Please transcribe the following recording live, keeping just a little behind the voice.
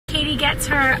gets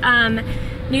her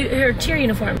her cheer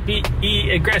uniform.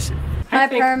 Be aggressive. My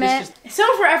permit. So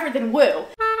for effort than woo.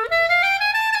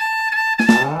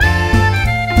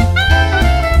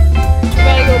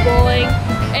 Ready to go bowling.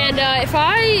 And if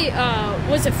I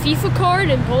was a FIFA card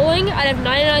in bowling, I'd have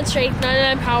 99 strength,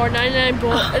 99 power,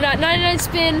 99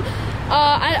 spin.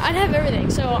 I'd have everything.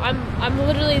 So I'm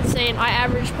literally insane. I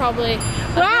average probably.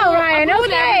 Wow, Ryan,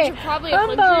 okay. Probably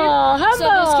Humble. 100. So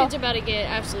those kids are about to get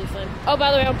absolutely fun. Oh,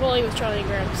 by the way, I'm bowling with Charlie and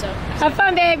Graham. So have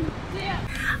fun, babe.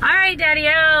 All right,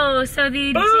 Dadio. So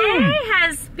the day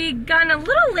has begun a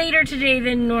little later today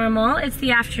than normal. It's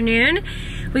the afternoon.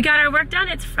 We got our work done.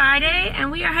 It's Friday,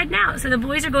 and we are heading out. So the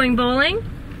boys are going bowling.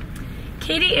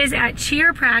 Katie is at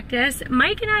cheer practice.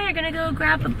 Mike and I are gonna go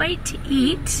grab a bite to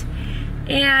eat.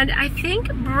 And I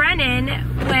think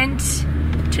Brennan went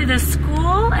to the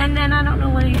school, and then I don't know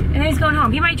what and then he's going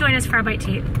home. He might join us for a bite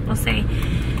to eat. We'll see.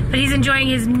 But he's enjoying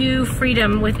his new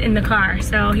freedom within the car,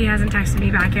 so he hasn't texted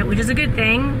me back yet, which is a good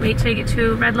thing. Wait till you get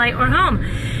to red light or home.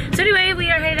 So anyway, we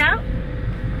are headed out.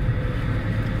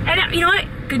 And you know what?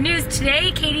 Good news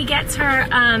today. Katie gets her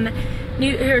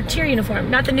her cheer uniform,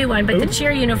 not the new one, but the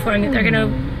cheer uniform that they're gonna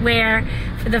wear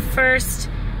for the first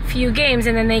few games,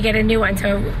 and then they get a new one.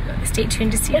 So stay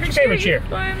tuned to see. What's your favorite cheer?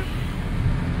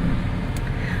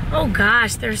 Oh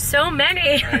gosh, there's so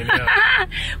many. I know.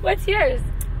 What's yours?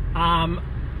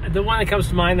 The one that comes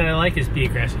to mind that I like is be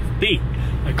aggressive. Be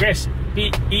aggressive.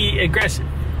 Be aggressive.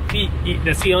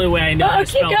 That's the only way I know how to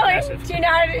spell aggressive. Do you know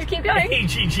how to keep going?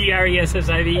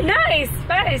 A-G-G-R-E-S-S-I-V. Nice.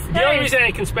 The only reason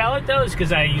I can spell it though is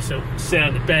because I used to sit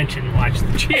on the bench and watch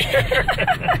the cheer.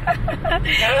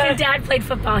 When Dad played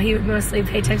football, he would mostly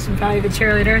pay attention to probably the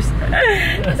cheerleaders.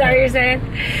 Is that what you're saying?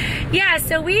 Yeah,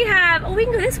 so we have, we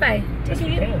can go this way. That's a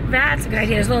good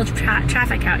idea. There's a little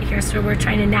traffic out here, so we're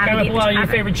trying to navigate the traffic. Your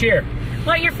favorite cheer?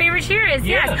 What your favorite cheer is?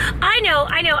 Yeah. Yes.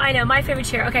 I know. My favorite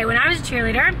cheer. Okay, when I was a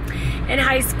cheerleader in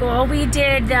high school, we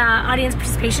did the audience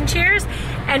participation cheers,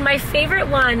 and my favorite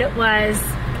one was,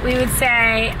 we would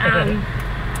say, okay,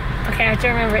 I have to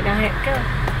remember it now. Go.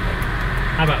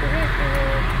 How about?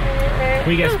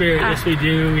 We got spirit, yes we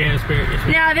do. We have spirit, yes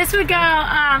we do. No, this would go,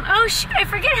 oh shoot, I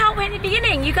forget how it went in the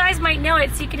beginning. You guys might know it,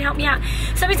 so you can help me out.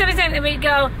 Something, and we'd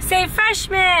go, say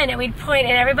freshman, and we'd point,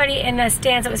 and everybody in the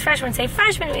stands that was freshman would say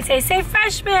freshman, and we'd say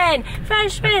freshman,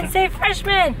 say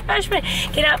freshman.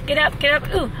 Get up,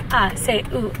 ooh, say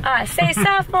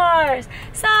sophomores,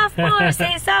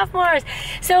 say sophomores.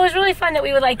 So it was really fun that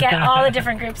we would like get all the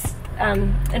different groups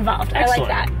involved. Excellent. I like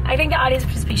that. I think the audience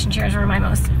participation chairs were my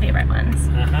most favorite ones.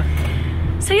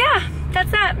 So yeah, that's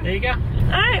that. There you go.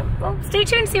 Alright, well, stay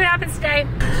tuned to see what happens today.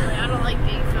 Actually, I don't like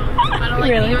being filmed. I don't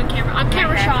like being on camera. I'm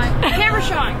camera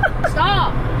shy.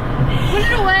 Stop. Put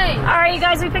it away. Alright, you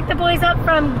guys, we picked the boys up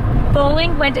from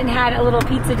bowling, went and had a little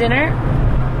pizza dinner.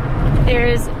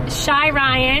 There's Shy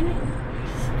Ryan.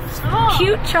 Stop.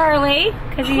 Cute Charlie,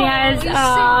 because he has,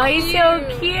 he's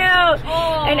so cute.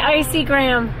 And Icy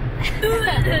Graham.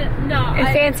 And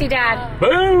Fancy Dad.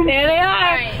 Boom! There they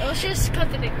are. Alright, let's just cut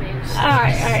the nicknames.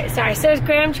 Alright, sorry. So it's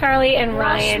Graham, Charlie, and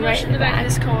Ryan right in the back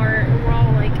of this car. We're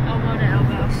all like elbow to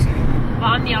elbow.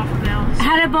 Well, I'm the alpha male.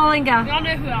 How did bowling go? Y'all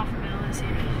know who alpha male is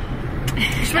here.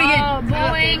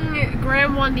 Bowling,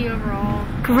 Graham won the overall.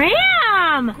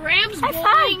 Graham! Graham's High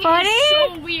bowling five, buddy. is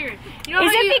so weird. You know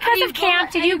is it because of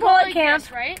camp? Did you bowl at camp?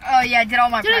 This, right? Oh yeah, I did all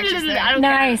my practice there.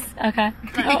 Nice. Okay.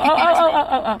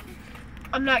 Oh.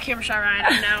 I'm not camera shy Ryan.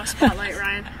 I'm now spotlight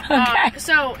Ryan. Okay.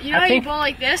 So you know how you bowl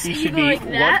like this? You You should bowl like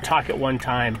that. talk at one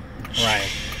time, Ryan.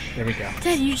 There we go.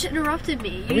 Dad, you just interrupted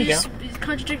me. There we You just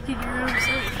contradicted your own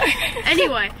self.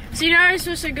 Anyway, so you know how you're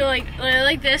supposed to go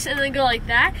like this and then go like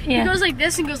that? Yeah. He goes like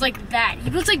this and goes like that. He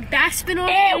puts like backspin on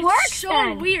it. It works It's so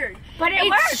then. weird. But it's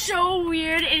works. so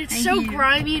weird and it's so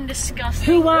grimy and disgusting.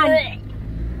 Who won?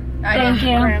 Thank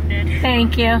you. Graham did.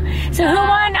 Thank you. So who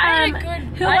won?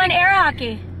 Who won air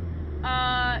hockey?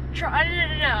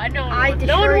 I know. I did.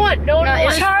 No one won. No one No, it won.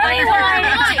 was Charlie won.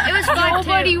 It was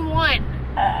nobody won.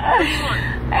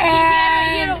 He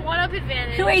had a And one-up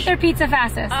advantage. who ate their pizza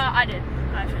fastest? I did.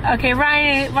 Okay,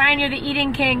 Ryan, you're the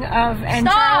eating king and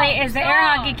Stop, Charlie is the air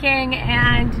stop. hockey king,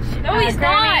 and No, he's Grammy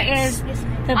not. is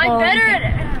the I'm bowling better king. at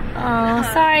it. Oh,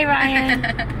 sorry, Ryan.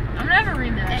 I'm gonna have a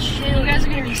rematch. You guys are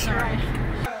gonna be sorry.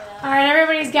 All right,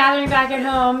 everybody's gathering back at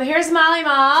home. Here's Molly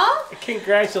Mall.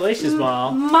 Congratulations,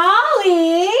 Mom.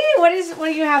 Molly, what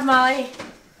do you have, Molly?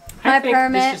 My I think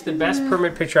permit. this is the best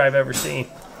permit picture I've ever seen.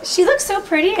 She looks so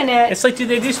pretty in it. It's like, do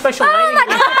they do special Oh lighting? my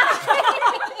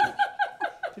God.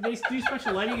 Do they do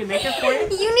special lighting and makeup for you?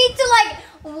 You need to like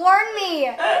warn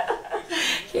me.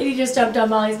 Katie just jumped on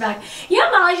Molly's back. Yeah,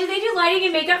 Molly, do they do lighting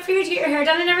and makeup for you to get your hair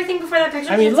done and everything before that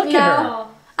picture? I mean, look at her. No.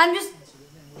 I'm just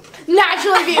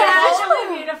Naturally beautiful.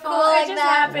 Naturally beautiful. Cool It like just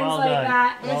that. happens Well like done.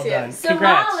 that. Well see it. done. So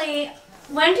Congrats. Molly,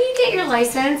 when do you get your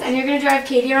license and you're gonna drive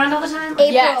Katie around all the time?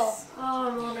 April. Yes. Oh,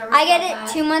 I'm a little nervous I get about it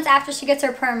that. 2 months after she gets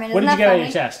her permit. What Isn't did you that get on funny?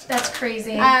 your test? That's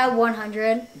crazy.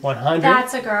 100. 100?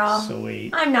 That's a girl.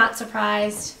 Sweet. I'm not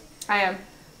surprised. I am.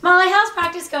 Molly, how's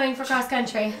practice going for cross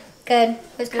country? Good. It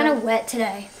was kind of wet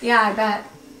today. Yeah, I bet.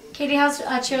 Katie, how's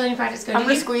cheerleading practice going? I'm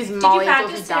gonna Did you- squeeze did you Molly until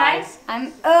practice she today? dies.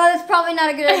 Oh, that's probably not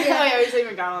a good Oh idea. yeah, we say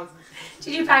McDonald's.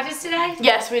 Did you practice today?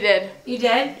 Yes, we did. You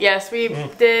did? Yes, we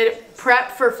did prep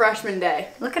for freshman day.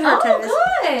 Look at her Oh, toes.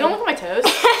 good. Don't look at my toes.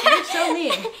 You're so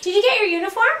mean. Did you get your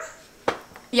uniform?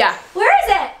 Yeah. Where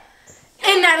is it?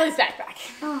 In Natalie's backpack.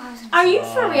 Are you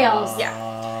for reals? Yeah.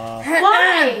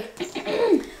 Why?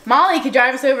 Molly could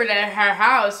drive us over to her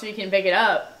house so we can pick it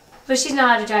up. But she's not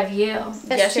allowed to drive you. That's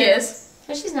Yes, she true. is.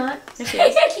 No, she's not. Yes, she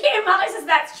is. Katie, Molly says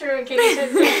that's true, and Katie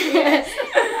says yes.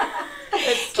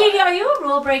 Katie, are you a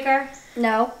rule breaker?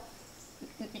 No.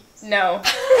 No.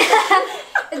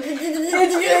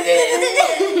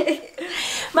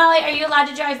 Molly, are you allowed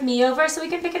to drive me over so we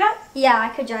can pick it up? Yeah, I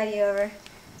could drive you over.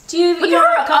 Do you? Look you at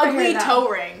don't her cover ugly here, though. toe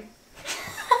ring.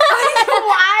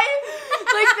 Why?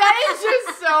 Like, that is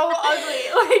just so ugly.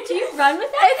 Like, Do you run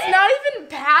with that? it's not even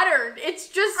patterned. It's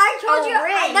just I told a you.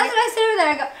 ring. That's what I said over there.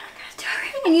 I go, I got a toe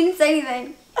ring, and you didn't say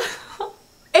anything.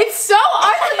 It's so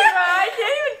ugly, bro. I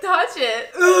can't even touch it.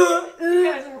 You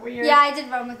guys are weird. Yeah, I did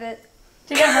run with it.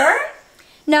 Did it hurt?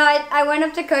 No, I went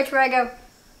up to Coach where I go,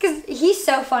 because he's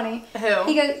so funny. Who?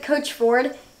 He goes, Coach Ford.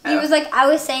 He Oh. was like, I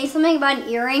was saying something about an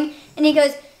earring, and he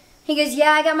goes,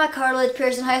 yeah, I got my cartilage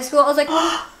pierced in high school. I was like,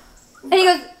 and he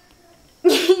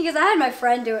goes, I had my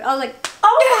friend do it. I was like,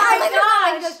 Oh my He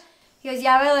gosh. goes,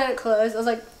 yeah, I let it close. I was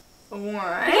like,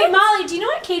 What? Okay, Molly, do you know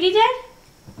what Katie did?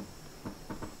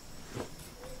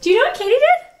 Do you know what Katie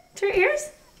did to her ears?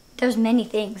 there's many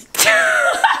things.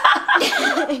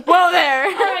 Well, there.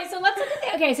 All right, so let's look at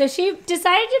the. Okay, so she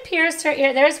decided to pierce her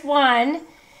ear. There's one,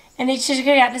 and then she took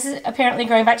it out. This is apparently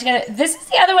growing back together. This is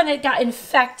the other one that got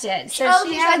infected. So Oh,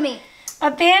 she he had showed me.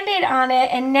 a Band-Aid on it,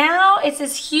 and now it's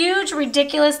this huge,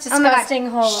 ridiculous, Oh my God. disgusting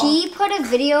hole. She put a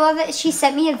video of it. She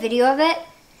sent me a video of it,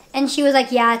 and she was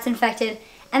like, yeah, it's infected.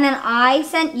 And then I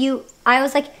was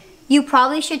like, you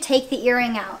probably should take the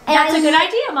earring out. And That's a good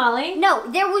idea, Molly. No,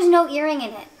 there was no earring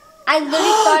in it. I literally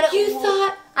thought it You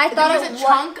thought. I thought There it was was a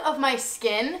chunk of my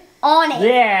skin on it.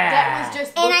 Yeah. that was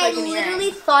just And looked I like an literally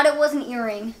earring. thought it was an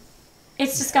earring.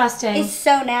 It's disgusting. It's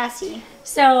so nasty.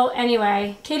 So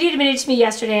anyway, Katie admitted to me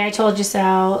yesterday, I told you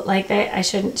so, like that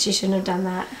she shouldn't have done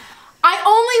that. I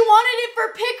only wanted it for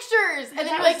pictures, and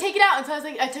then you're like, take it out. And so I was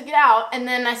like, I took it out, and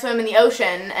then I swam in the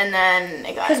ocean, and then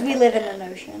it got. Because we live in an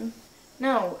ocean.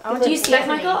 No. Do you see it,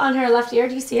 Michael, on her left ear?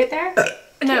 Do you see it there?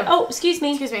 No. Oh, excuse me.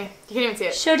 Excuse me. You can't even see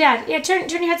it. Show Dad. Yeah, turn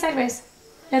your head sideways.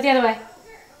 No, the other way.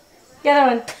 The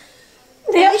other one.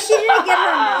 Maybe she didn't get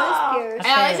her nose pierced.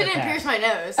 And at least I didn't pierce my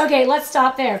nose. Okay, let's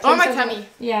stop there. Or my Please don't- tummy.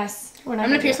 Yes. We're not I'm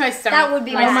gonna pierce my stomach. That would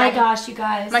be Oh bad. my gosh, you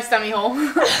guys. My stomach hole.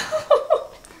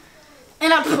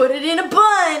 And I put it in a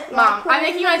bun. Mom, I'm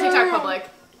making my TikTok public.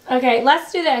 Okay,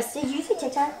 let's do this. Did you say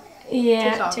TikTok?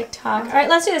 Yeah, TikTok. All right,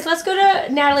 let's do this. Let's go to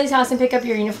Natalie's house and pick up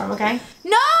your uniform, okay?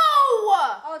 No!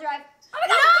 I'll drive.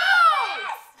 No!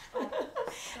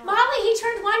 Molly, he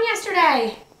turned 1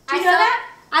 yesterday. Do you know saw- that?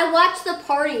 I watched the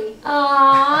party.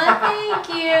 Aw, thank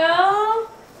you.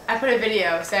 I put a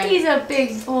video saying. He's a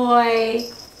big boy.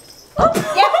 Oh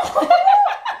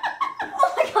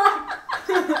my god.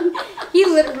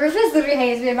 Rufus literally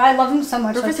hates me, but I love him so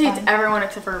much. Rufus so it's hates fine. everyone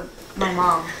except for my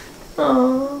mom.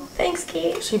 Oh, thanks,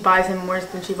 Kate. She buys him worse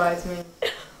than she buys me.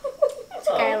 It's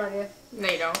okay, I love you. No,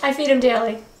 you don't. I feed him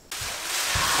daily.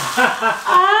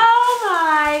 Oh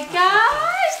my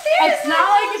gosh! It's not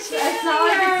like it's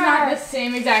not the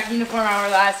same exact uniform I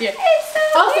wore last year. It's so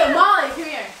Also, cute. Molly, come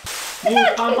here.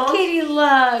 New pom-poms? Katie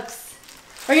looks.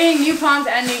 We're getting new poms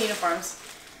and new uniforms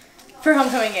for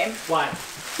homecoming game Why?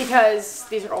 because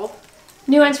these are old.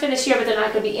 New ones for this year, but they're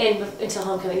not going to be in until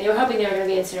homecoming. They were hoping they were going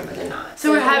to be in sooner, but they're not. So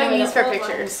we're having they're these the for old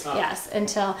pictures. ones. Yes,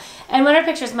 until. And when are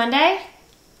pictures? Monday?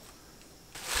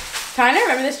 Trying to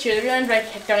remember this cheerleader line, but I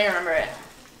don't even remember it.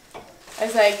 I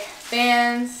was like,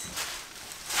 bands,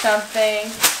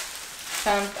 something. I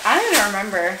don't even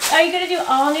remember. Are you going to do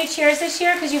all new cheers this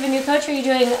year because you have a new coach, or are you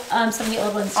doing some of the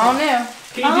old ones too? All new.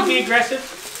 Can you be aggressive?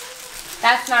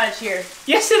 That's not a cheer.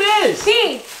 Yes, it is.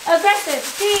 B, aggressive.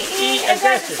 B-E,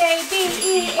 aggressive. Say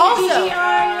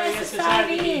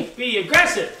B-E-A-G-G-R-U-S-S-I-V-E. Be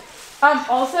aggressive.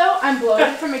 Also, I'm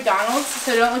bloated from McDonald's,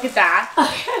 so don't look at that.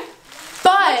 Okay.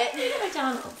 But,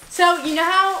 McDonald's. so you know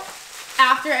how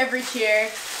after every cheer,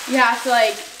 you have to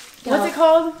like, what's it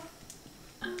called?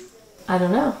 I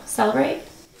don't know. Celebrate?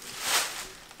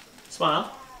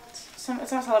 Smile. It's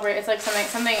not celebrate. It's like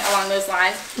something along those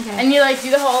lines. Okay. And you like do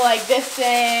the whole like this thing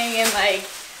and like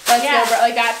let's go, bro,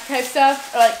 like that type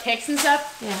stuff, or like kicks and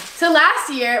stuff. Yeah. So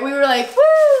last year we were like,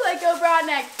 woo, like go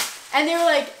Broadneck, and they were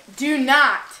like, do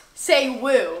not say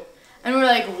woo, and we were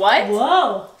like, what?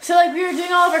 Whoa. So like we were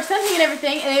doing all of our stunting and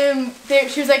everything, and then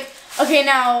she was like, okay,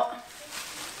 now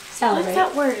Celebrate. what's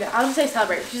that word? I'll just say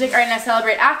celebrate. She's like, all right, now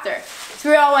celebrate after. So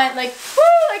we all went like, woo,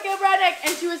 like go Broadneck,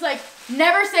 and she was like,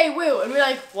 never say woo, and we were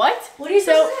like, what? What are you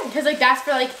supposed to say? Because like that's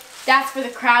for the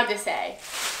crowd to say,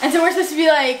 and so we're supposed to be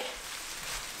like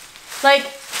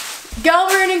go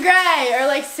maroon and gray, or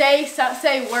like say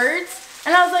words,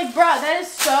 and I was like, bro, that is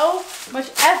so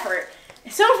much effort.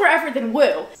 It's so much more effort than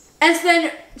woo. And so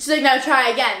then she's like, no, try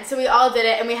again. So we all did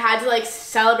it, and we had to like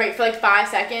celebrate for like 5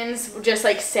 seconds, just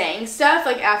like saying stuff.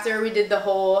 Like after we did the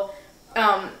whole,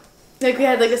 like we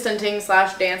had like a stunting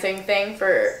 / dancing thing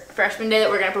for freshman day that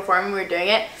we're gonna perform, and we were doing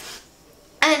it.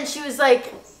 And she was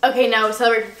like, okay, now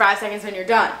celebrate for 5 seconds when you're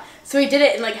done. So we did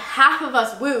it, and like half of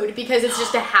us wooed because it's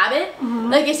just a habit.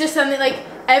 Mm-hmm. Like it's just something like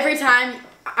every time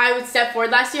I would step forward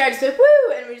last year, I just like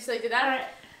woo, and we just like did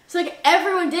that. So like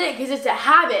everyone did it because it's a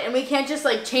habit, and we can't just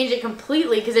like change it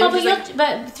completely because it was just like.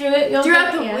 But through it, you'll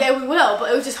throughout do it, yeah, we will.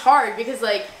 But it was just hard because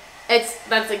like that's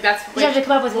you have to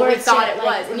come up with what words. we thought to, it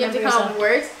like, was, and you have to come up with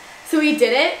words. So we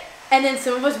did it, and then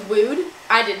some of us wooed.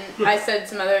 I didn't. I said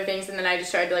some other things, and then I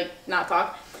just tried to like not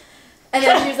talk. And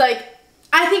then she was like,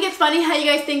 I think it's funny how you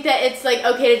guys think that it's like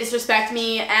okay to disrespect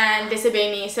me and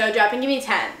disobey me, so drop and give me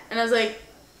 10. And I was like,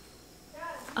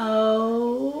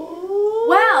 oh.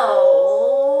 Well.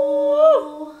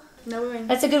 No, we win.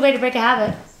 That's a good way to break a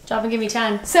habit. Drop and give me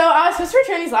 10. So I was supposed to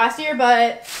return these last year,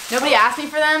 but nobody asked me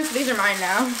for them, so these are mine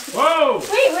now. Whoa!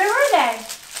 Wait, where were they?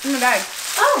 In my bag.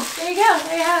 Oh, there you go.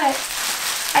 There you have it.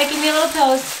 All right, give me a little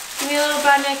pose. Give me a little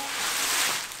Broadneck.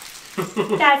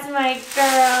 That's my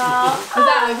girl. Is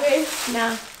that ugly?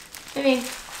 No. I mean,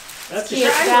 That's cute. I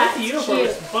like the That's uniform. cute.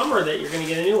 It's a bummer that you're going to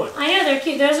get a new one. I know, they're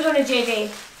cute. Those are going to JV.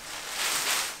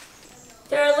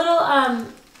 They're a little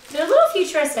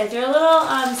futuristic. They're a little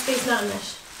Space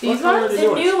Mountain-ish. What color are the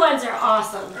The new ones are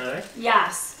awesome. Are they?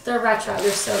 Yes, they're retro.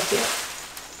 They're so cute.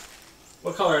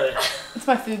 What color are they? It's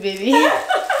my food baby.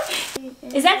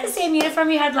 Is that the same uniform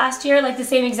you had last year? Like the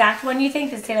same exact one, you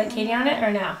think? Does it say like Katie on it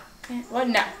or no? What?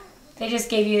 No. They just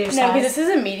gave you their No, size? because this is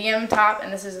a medium top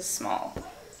and this is a small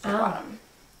bottom.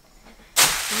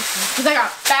 Because I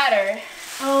got fatter.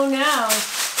 Oh no.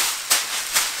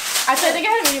 Actually, I think I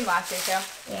had a medium last year too.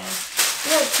 Yeah.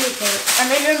 You look cute, Kate. Or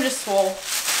maybe I'm just swole.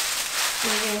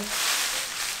 Maybe.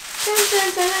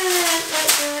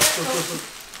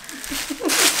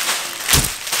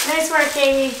 Nice work,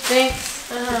 Katie. Thanks.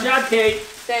 Good job, Kate.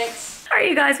 Thanks. All right,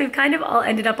 you guys, we've kind of all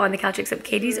ended up on the couch except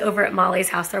Katie's over at Molly's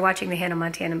house. They're watching the Hannah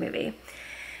Montana movie.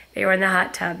 They were in the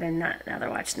hot tub and now they're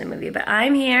watching the movie. But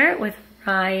I'm here with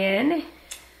Ryan,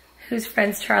 whose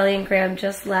friends Charlie and Graham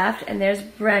just left. And there's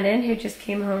Brennan, who just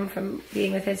came home from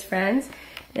being with his friends.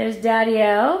 There's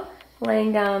Dadio,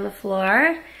 laying down on the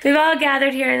floor. We've all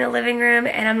gathered here in the living room,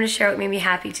 and I'm gonna share what made me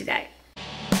happy today.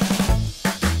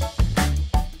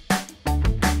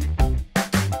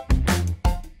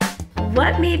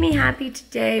 What made me happy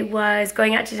today was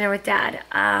going out to dinner with Dad.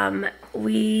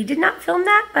 We did not film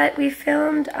that, but we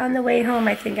filmed on the way home,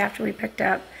 I think, after we picked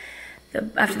up,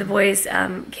 after the boys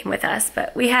came with us.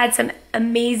 But we had some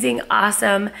amazing,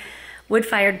 awesome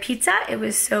wood-fired pizza. It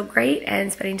was so great,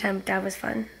 and spending time with Dad was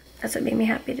fun. That's what made me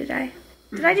happy today.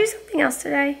 Did I do something else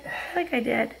today? I feel like I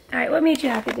did. All right, what made you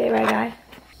happy today, right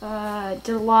guy?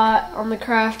 Did a lot on the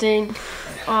crafting.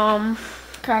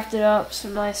 Crafted up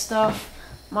some nice stuff.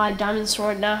 My diamond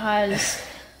sword now has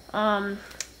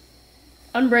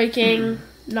unbreaking,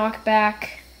 knockback,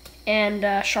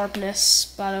 and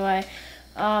sharpness, by the way.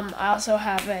 I also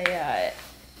have a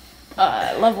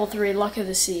level 3 Luck of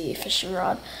the Sea fishing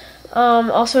rod.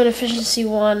 Also an efficiency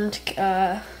 1.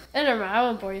 Never mind, I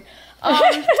won't bore you.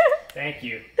 Thank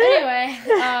you. Anyway,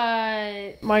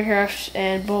 Minecraft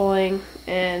and bowling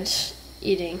and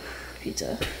eating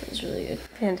pizza. It was really good.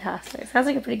 Fantastic. Sounds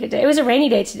like a pretty good day. It was a rainy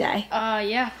day today.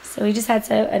 Yeah. So we just had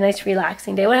a nice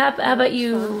relaxing day. How about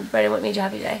you, Brennan? What made you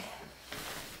happy today?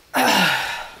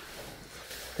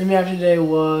 Made me happy today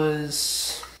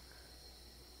was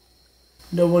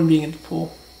no one being in the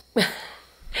pool.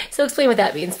 So explain what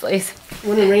that means, please.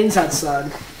 When it rains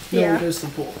outside, no Yeah. one goes to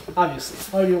the pool, obviously.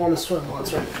 Why would you want to swim while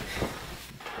it's raining?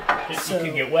 You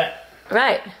could get wet.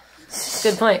 Right.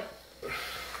 Good point.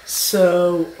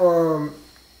 So,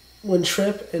 when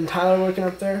Tripp and Tyler were working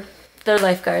up there, They're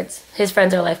lifeguards. His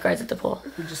friends are lifeguards at the pool.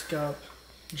 we just go up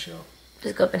and chill.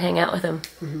 Just go up and hang out with him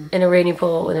in a rainy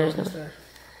pool when there's no...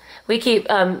 We keep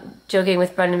joking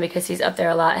with Brennan because he's up there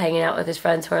a lot hanging out with his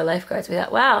friends who are lifeguards. We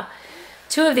thought, wow,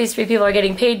 2 of these 3 people are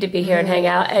getting paid to be here and hang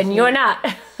out, and you're not.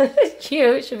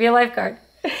 You should be a lifeguard.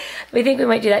 We think we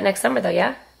might do that next summer, though,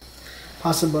 yeah?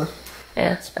 Possibly.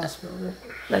 Yeah. It's possible.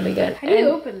 That'd be good. How do you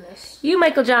open this? You,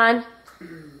 Michael John.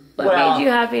 What made you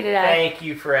happy today? Thank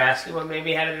you for asking. What made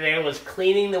me happy today was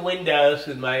cleaning the windows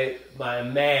with my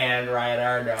man, Ryan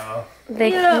Arno.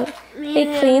 They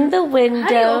cleaned the windows. How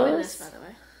do you open this, by the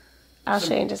way? I'll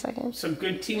show you in just a second. Some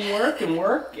good teamwork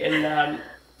and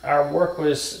our work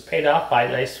was paid off by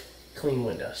nice, clean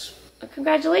windows.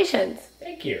 Congratulations.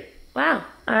 Thank you. Wow.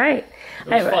 All right. It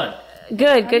was fun.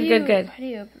 Good. How do you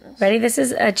open this? Ready? This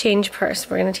is a change purse.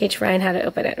 We're going to teach Ryan how to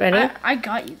open it. Ready? I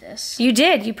got you this. You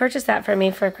did. You purchased that for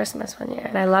me for Christmas one year,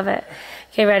 and I love it.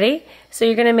 Okay, ready? So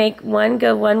you're going to make one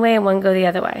go one way and one go the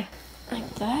other way.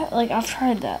 Like that? Like, I've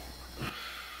tried that.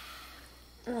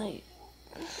 Like...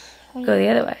 Go the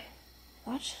other way.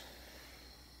 What?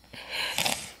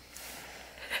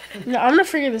 No, I'm going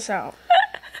to figure this out.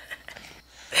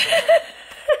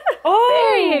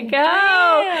 Oh, there you go.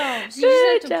 Damn. So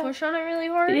you just have to push on it really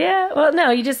hard? Yeah. Well, no,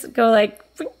 you just go like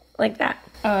that.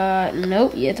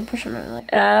 Nope. You have to push on it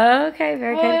like Okay,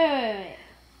 very good. Wait.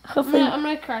 Hopefully, I'm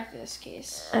gonna crack this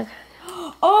case. Okay.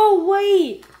 Oh,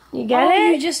 wait. You get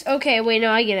it? You just, okay, wait, no,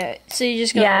 I get it. So you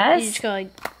just go, Yes. you just go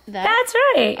like that? That's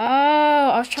right. Oh,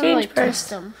 I was trying Change to like purse. twist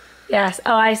them. Yes.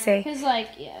 Oh, I see. Cause like,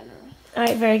 yeah, no. All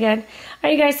right, very good. All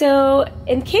right, guys, so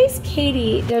in case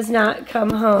Katie does not come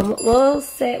home, we'll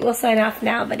sign off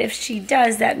now, but if she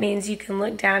does, that means you can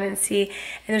look down and see,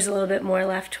 and there's a little bit more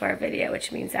left to our video,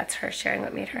 which means that's her sharing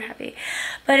what made her happy.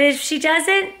 But if she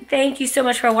doesn't, thank you so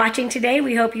much for watching today.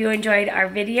 We hope you enjoyed our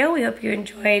video. We hope you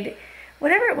enjoyed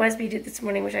whatever it was we did this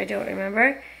morning, which I don't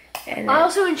remember. And I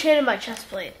also enchanted my chest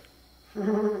plate.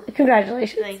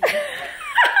 congratulations. Thank you.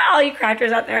 All you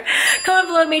crafters out there. Comment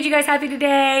below what made you guys happy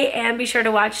today, and be sure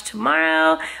to watch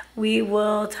tomorrow. We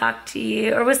will talk to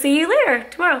you, or we'll see you later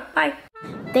tomorrow. Bye.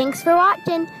 Thanks for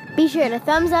watching. Be sure to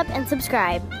thumbs up and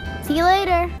subscribe. See you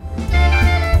later.